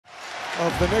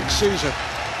of the Knicks season.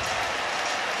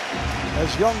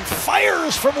 As Young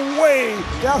fires from way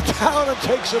downtown and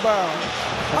takes a bound.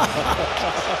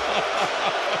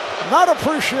 Not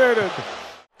appreciated.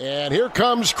 And here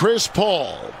comes Chris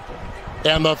Paul.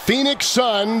 And the Phoenix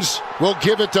Suns will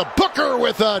give it to Booker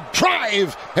with a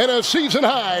drive and a season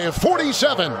high of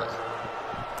 47.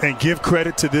 And give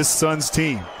credit to this Suns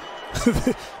team.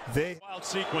 Wild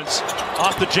sequence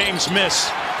off the James miss.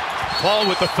 Paul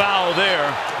with the foul there.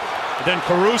 And then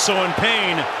Caruso and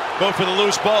Payne go for the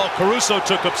loose ball. Caruso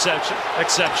took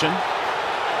exception.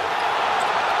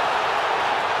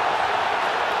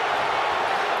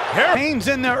 Payne's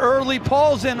in there early.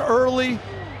 Paul's in early.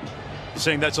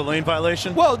 Saying that's a lane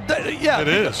violation? Well, yeah. It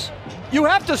is. You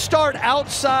have to start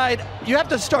outside. You have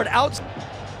to start outside.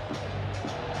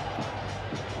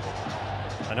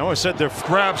 I know I said there.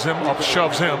 Grabs him, up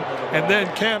shoves him, and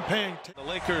then campaign. The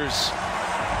Lakers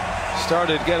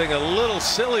started getting a little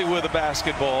silly with the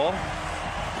basketball.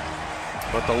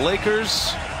 But the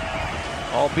Lakers,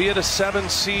 albeit a 7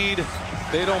 seed,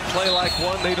 they don't play like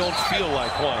one, they don't feel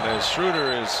like one. As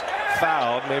Schroeder is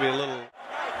fouled, maybe a little.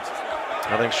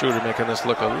 I think Schroeder making this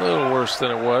look a little worse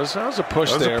than it was. That was a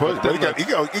push there. But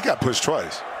he got pushed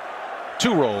twice.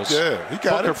 2 rolls. Yeah, he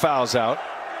got Booker it. fouls out.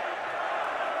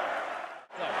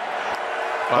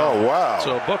 Oh, wow.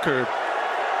 So Booker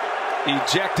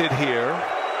ejected here.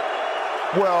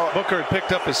 Well, Booker had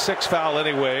picked up his 6th foul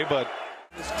anyway, but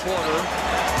this corner,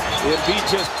 Embiid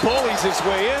just bullies his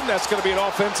way in. That's going to be an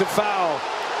offensive foul.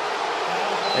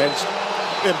 And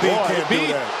Embiid can't do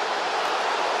that.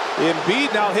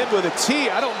 Embiid now hit with a T.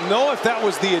 I don't know if that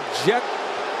was the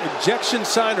ejection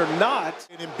sign or not.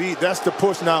 And Embiid, that's the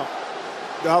push now.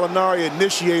 Gallinari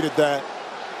initiated that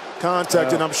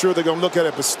contact, and I'm sure they're going to look at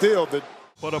it, but still.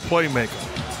 What a playmaker.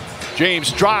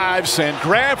 James drives and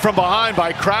grabbed from behind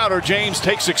by Crowder. James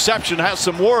takes exception, has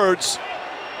some words.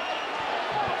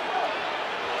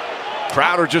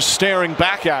 Crowder just staring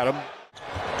back at him.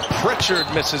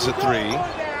 Pritchard misses a 3.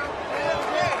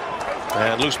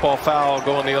 And loose ball foul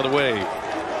going the other way.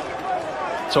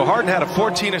 So Harden had a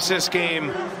 14-assist game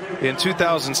in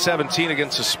 2017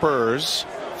 against the Spurs.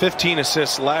 15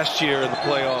 assists last year in the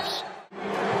playoffs.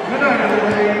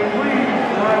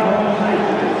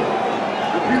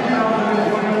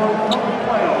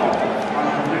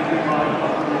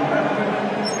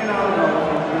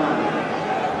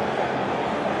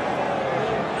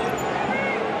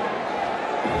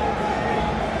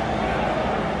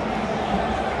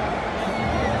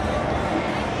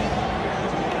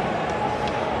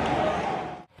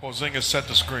 Porzingis set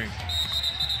the screen.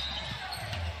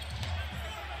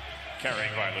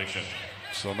 Carrying violation.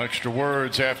 Some extra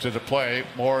words after the play.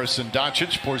 Morris and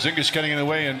Doncic. Porzingis getting in the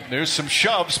way, and there's some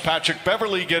shoves. Patrick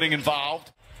Beverley getting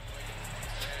involved.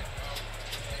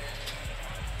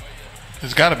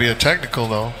 There's got to be a technical,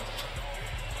 though.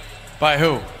 By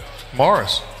who?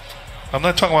 Morris. I'm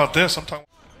not talking about this. I'm talking.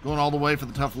 Going all the way for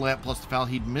the tough layup plus the foul.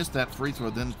 He'd missed that free throw.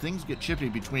 Then things get chippy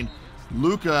between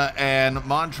Luka and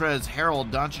Montrezl Harrell.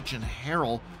 Doncic and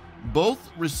Harrell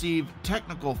both receive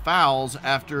technical fouls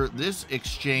after this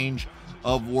exchange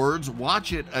of words.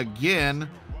 Watch it again.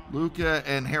 Luka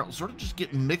and Harrell sort of just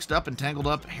getting mixed up and tangled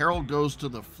up. Harrell goes to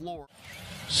the floor.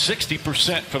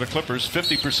 60% for the Clippers,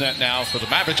 50% now for the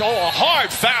Mavericks. Oh, a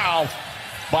hard foul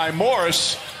by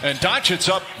Morris, and Doncic's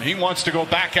up. He wants to go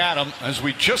back at him. As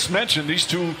we just mentioned, these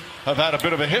two have had a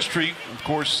bit of a history, of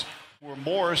course, where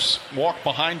Morris walked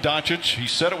behind Doncic. He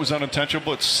said it was unintentional,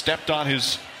 but stepped on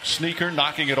his sneaker,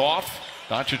 knocking it off.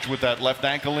 Doncic with that left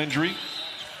ankle injury.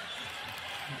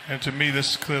 And to me,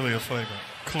 this is clearly a flagrant.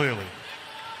 Clearly.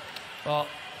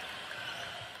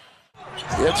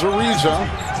 It's Ariza.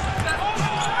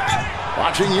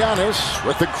 Watching Giannis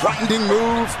with the grinding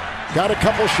move. Got a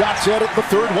couple shots at it. The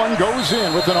third one goes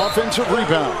in with an offensive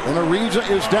rebound. And Ariza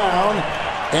is down.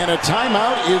 And a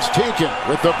timeout is taken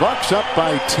with the Bucks up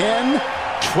by 10,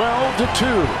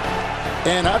 12-2.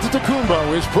 And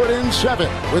Antetokounmpo is put in 7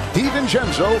 with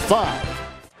DiVincenzo 5.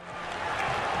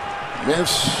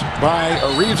 Miss by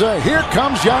Ariza. Here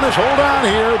comes Giannis. Hold on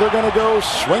here. They're going to go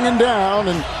swinging down.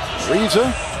 And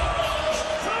Ariza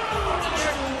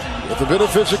with a bit of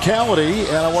physicality.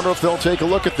 And I wonder if they'll take a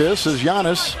look at this as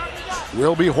Giannis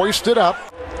will be hoisted up.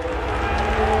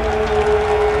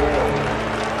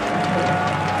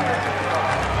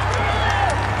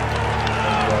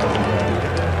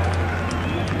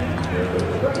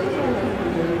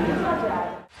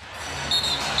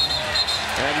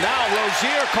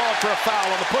 Rozier called for a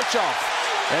foul on the push-off.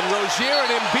 And Rozier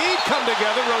and Embiid come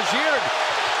together. Rozier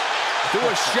threw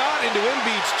a shot into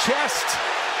Embiid's chest.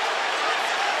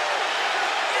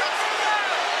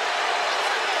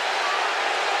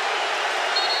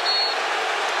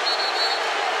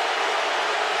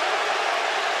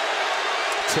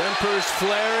 Tempers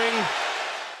flaring.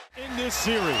 In this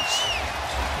series,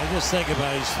 I just think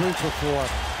about it. He's 3 for 4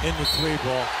 in the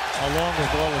 3-ball, along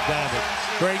with all the damage.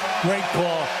 Great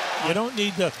call. You don't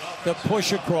need the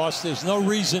push across. There's no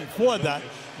reason for that.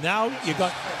 Now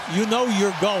you know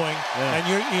you're going, and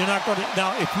you're not going to.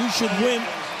 Now, if you should win,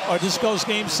 or this goes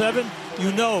Game 7,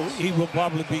 you know he will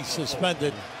probably be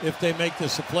suspended if they make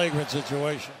this a flagrant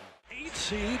situation. 8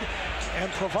 seed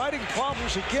and providing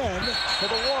problems again for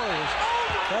the Warriors.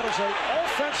 That is an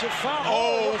offensive foul.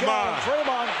 Oh, look my. out.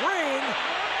 Draymond Green.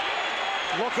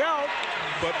 Look out.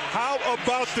 But how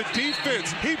about the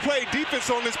defense? He played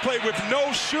defense on this play with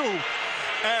no shoe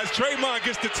as Draymond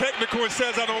gets the technical and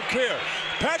says, I don't care.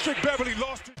 Patrick Beverly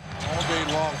lost it. All day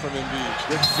long from Embiid.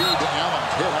 Good feed to Allen.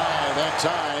 Hit high that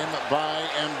time by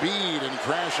Embiid and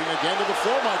crashing again to the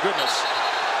floor. My goodness.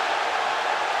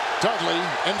 Dudley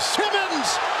and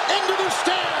Simmons into the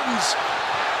stands.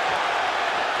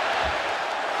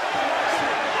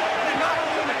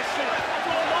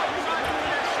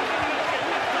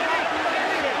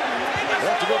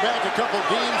 To go back a couple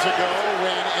games ago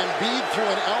when Embiid threw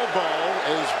an elbow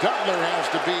as Butler has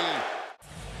to be.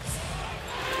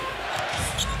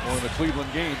 One of the Cleveland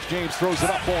games. James throws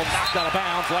it up, ball knocked out of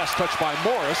bounds. Last touch by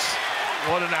Morris.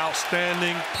 What an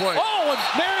outstanding play. Oh, and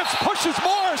Nance pushes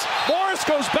Morris. Morris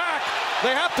goes back.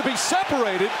 They have to be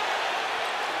separated.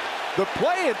 The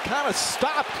play had kind of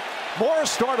stopped. Morris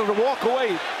started to walk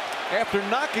away. After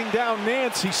knocking down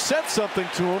Nance, he said something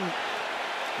to him.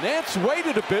 Nance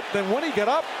waited a bit, then when he got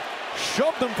up,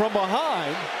 shoved him from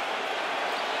behind.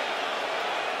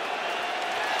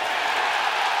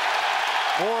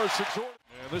 Morris exhorted.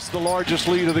 And this is the largest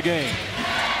lead of the game.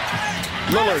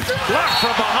 Lillard blocked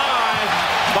from behind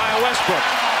by Westbrook.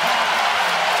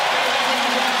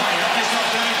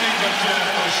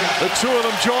 The two of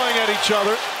them jawing at each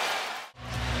other.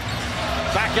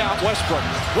 Back out Westbrook.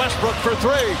 Westbrook for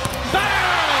 3.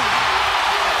 Bang!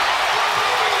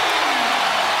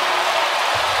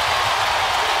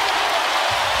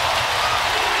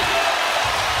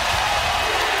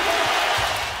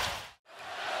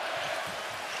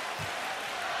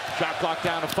 Shot clock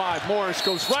down to 5. Morris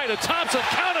goes right at Thompson.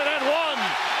 Counted and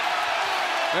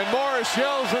 1. And Morris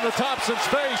yells into Thompson's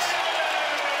face.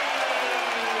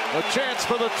 A chance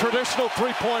for the traditional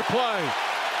three-point play.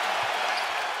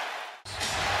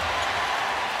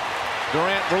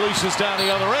 Durant releases down the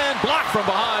other end. Blocked from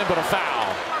behind, but a foul.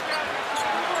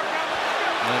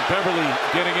 And Beverly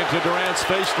getting into Durant's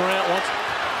face. Durant wants.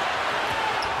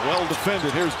 Well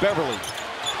defended. Here's Beverly.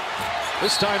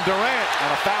 This time Durant,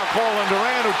 and a foul call on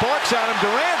Durant, who barks at him.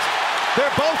 Durant,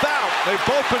 they're both out. They've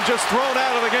both been just thrown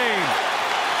out of the game.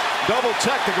 Double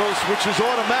technicals, which is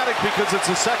automatic because it's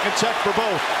a second check for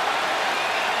both.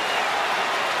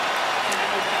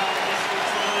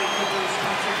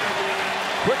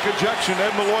 Quick ejection.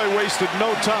 Ed Malloy wasted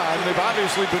no time. They've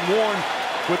obviously been warned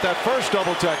with that first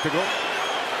double technical.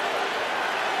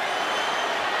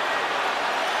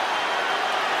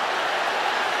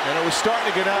 And it was starting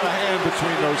to get out of hand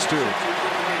between those two.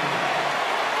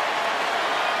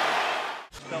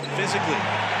 Physically.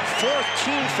 4th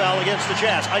team foul against the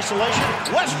Jazz. Isolation.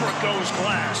 Westbrook goes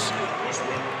glass.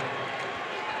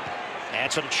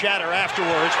 And some chatter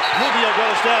afterwards. Rubio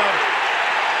goes down.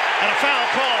 And a foul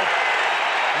called.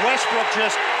 Westbrook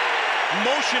just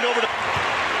motioned over to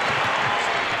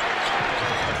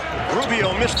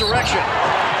Rubio, misdirection.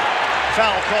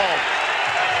 Foul called.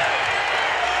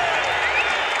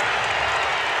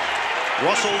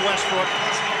 Russell Westbrook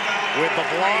with the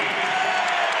block.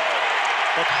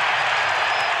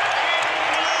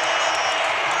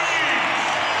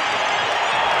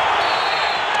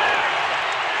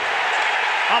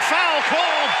 A foul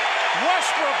called.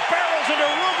 Westbrook barrels into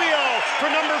Rubio for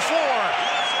number 4.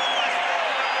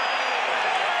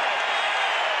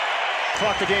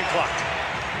 Clock the game clock.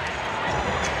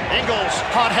 Ingles,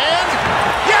 hot hand.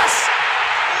 Yes!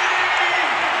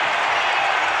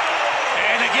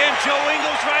 And again, Joe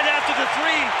Ingles right after the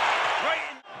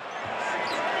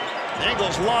 3.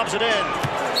 Ingles lobs it in.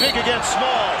 Big against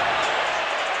small.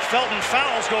 Felton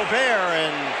fouls Gobert,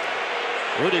 and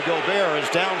Rudy Gobert is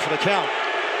down for the count.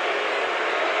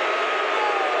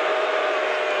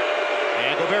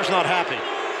 And Gobert's not happy.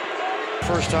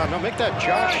 First time. Now make that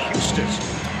Josh Houston,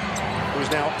 who's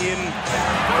now in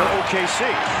for OKC.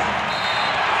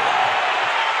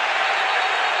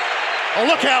 Oh,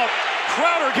 look out.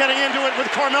 Crowder getting into it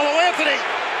with Carmelo Anthony.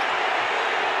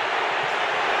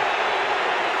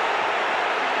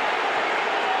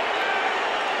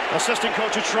 Assistant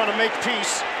coach is trying to make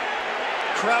peace.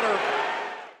 Crowder